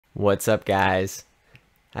What's up, guys?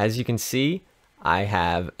 As you can see, I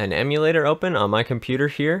have an emulator open on my computer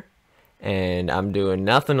here, and I'm doing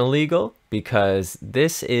nothing illegal because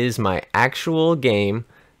this is my actual game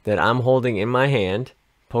that I'm holding in my hand,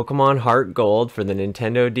 Pokemon Heart Gold for the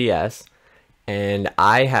Nintendo DS, and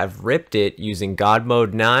I have ripped it using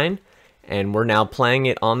Godmode9, and we're now playing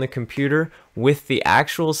it on the computer with the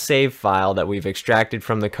actual save file that we've extracted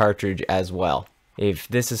from the cartridge as well. If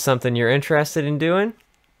this is something you're interested in doing,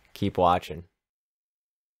 keep watching.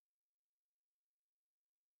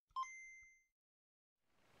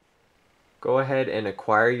 Go ahead and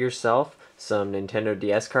acquire yourself some Nintendo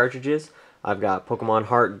DS cartridges. I've got Pokemon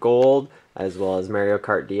Heart Gold as well as Mario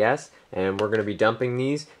Kart DS, and we're going to be dumping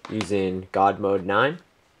these using Godmode9.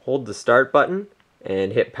 Hold the start button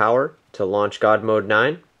and hit power to launch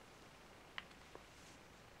Godmode9.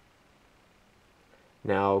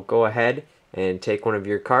 Now go ahead and take one of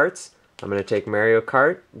your carts. I'm going to take Mario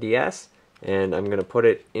Kart DS and I'm going to put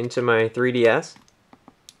it into my 3DS.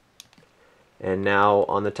 And now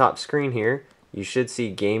on the top screen here, you should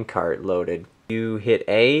see Game Cart loaded. You hit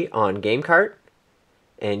A on Game Cart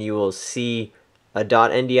and you will see a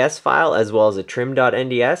 .nds file as well as a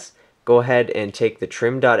trim.nds. Go ahead and take the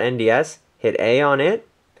trim.nds, hit A on it,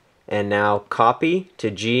 and now copy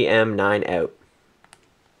to GM9 out.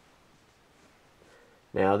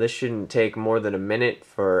 Now this shouldn't take more than a minute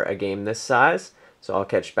for a game this size, so I'll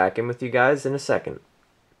catch back in with you guys in a second.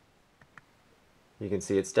 You can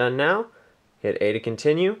see it's done now. Hit A to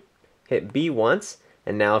continue, hit B once,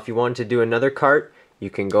 and now if you want to do another cart, you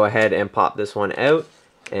can go ahead and pop this one out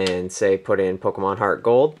and say put in Pokemon Heart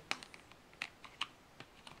Gold.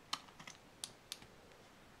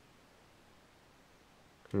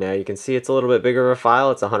 Now you can see it's a little bit bigger of a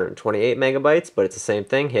file, it's 128 megabytes, but it's the same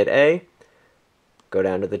thing. Hit A. Go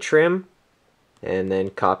down to the trim, and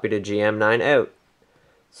then copy to GM9 out.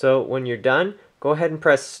 So when you're done, go ahead and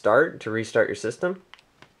press start to restart your system.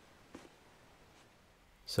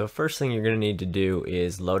 So first thing you're going to need to do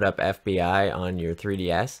is load up FBI on your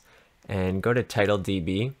 3DS and go to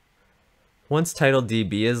TitleDB. Once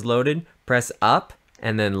TitleDB is loaded, press up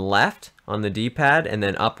and then left on the D-pad and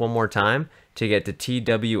then up one more time to get the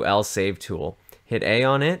TWL save tool. Hit A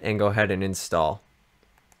on it and go ahead and install.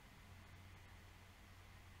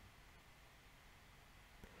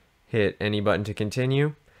 Hit any button to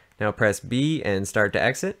continue. Now press B and start to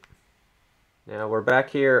exit. Now we're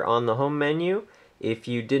back here on the home menu. If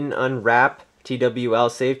you didn't unwrap TWL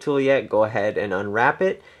save tool yet, go ahead and unwrap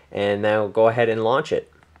it and now go ahead and launch it.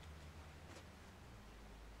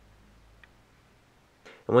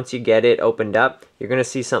 And once you get it opened up, you're going to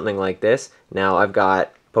see something like this. Now I've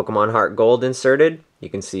got Pokemon Heart Gold inserted. You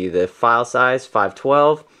can see the file size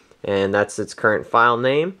 512 and that's its current file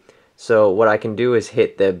name. So what I can do is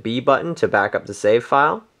hit the B button to back up the save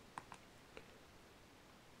file.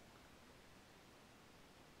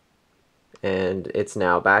 And it's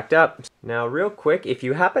now backed up. Now real quick, if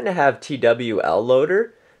you happen to have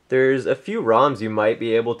TWLoader, there's a few ROMs you might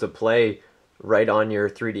be able to play right on your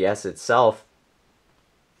 3DS itself.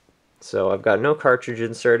 So I've got no cartridge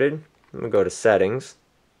inserted. I'm going to go to settings.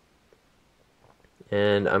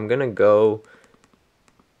 And I'm going to go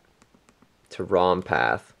to ROM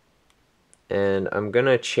path. And I'm going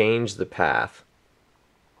to change the path.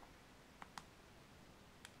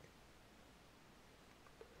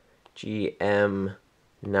 GM9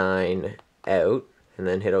 out, and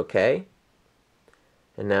then hit OK.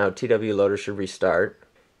 And now TWLoader should restart.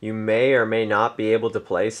 You may or may not be able to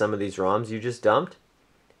play some of these ROMs you just dumped.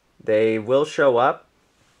 They will show up.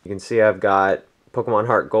 You can see I've got Pokemon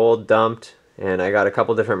Heart Gold dumped, and I got a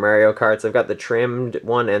couple different Mario Karts. I've got the trimmed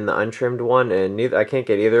one and the untrimmed one, and I can't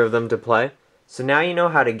get either of them to play. So now you know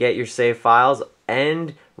how to get your save files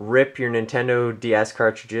and rip your Nintendo DS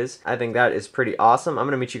cartridges. I think that is pretty awesome. I'm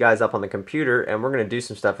going to meet you guys up on the computer and we're going to do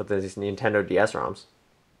some stuff with these Nintendo DS ROMs.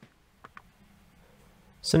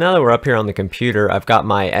 So now that we're up here on the computer, I've got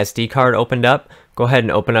my SD card opened up. Go ahead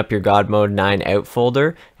and open up your Godmode9 out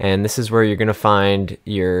folder, and this is where you're going to find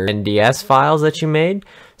your NDS files that you made.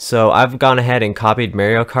 So I've gone ahead and copied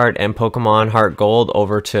Mario Kart and Pokemon Heart Gold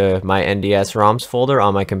over to my NDS ROMs folder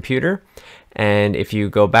on my computer. And if you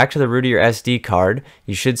go back to the root of your SD card,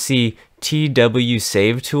 you should see TW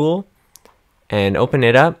save tool and open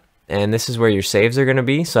it up, and this is where your saves are going to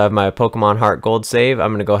be. So I have my Pokemon Heart Gold save. I'm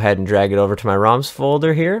going to go ahead and drag it over to my ROMs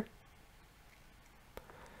folder here.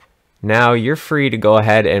 Now you're free to go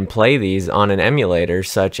ahead and play these on an emulator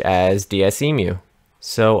such as DS EMU.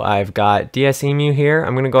 So I've got DS EMU here.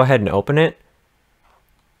 I'm going to go ahead and open it.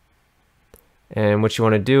 And what you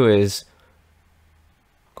want to do is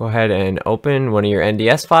go ahead and open one of your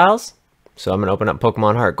NDS files. So I'm going to open up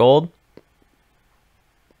Pokemon Heart Gold.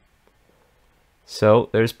 So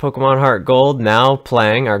there's Pokemon Heart Gold now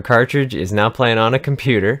playing. Our cartridge is now playing on a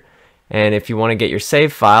computer. And if you want to get your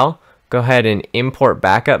save file, go ahead and import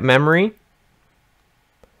backup memory.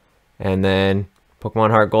 And then Pokemon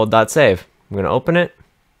Heart Gold.save. I'm going to open it.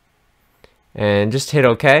 And just hit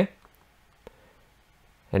OK.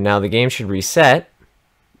 And now the game should reset.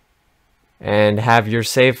 And have your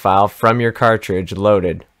save file from your cartridge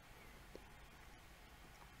loaded.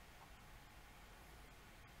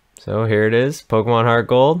 So here it is, Pokemon Heart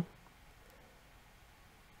Gold.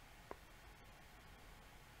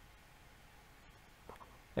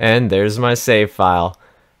 And there's my save file.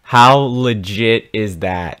 How legit is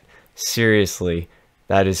that? Seriously,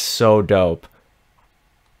 that is so dope.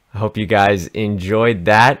 I hope you guys enjoyed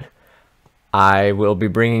that. I will be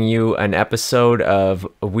bringing you an episode of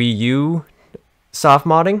Wii U soft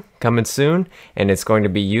modding coming soon, and it's going to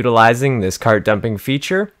be utilizing this cart dumping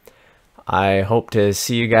feature. I hope to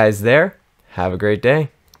see you guys there. Have a great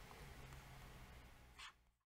day.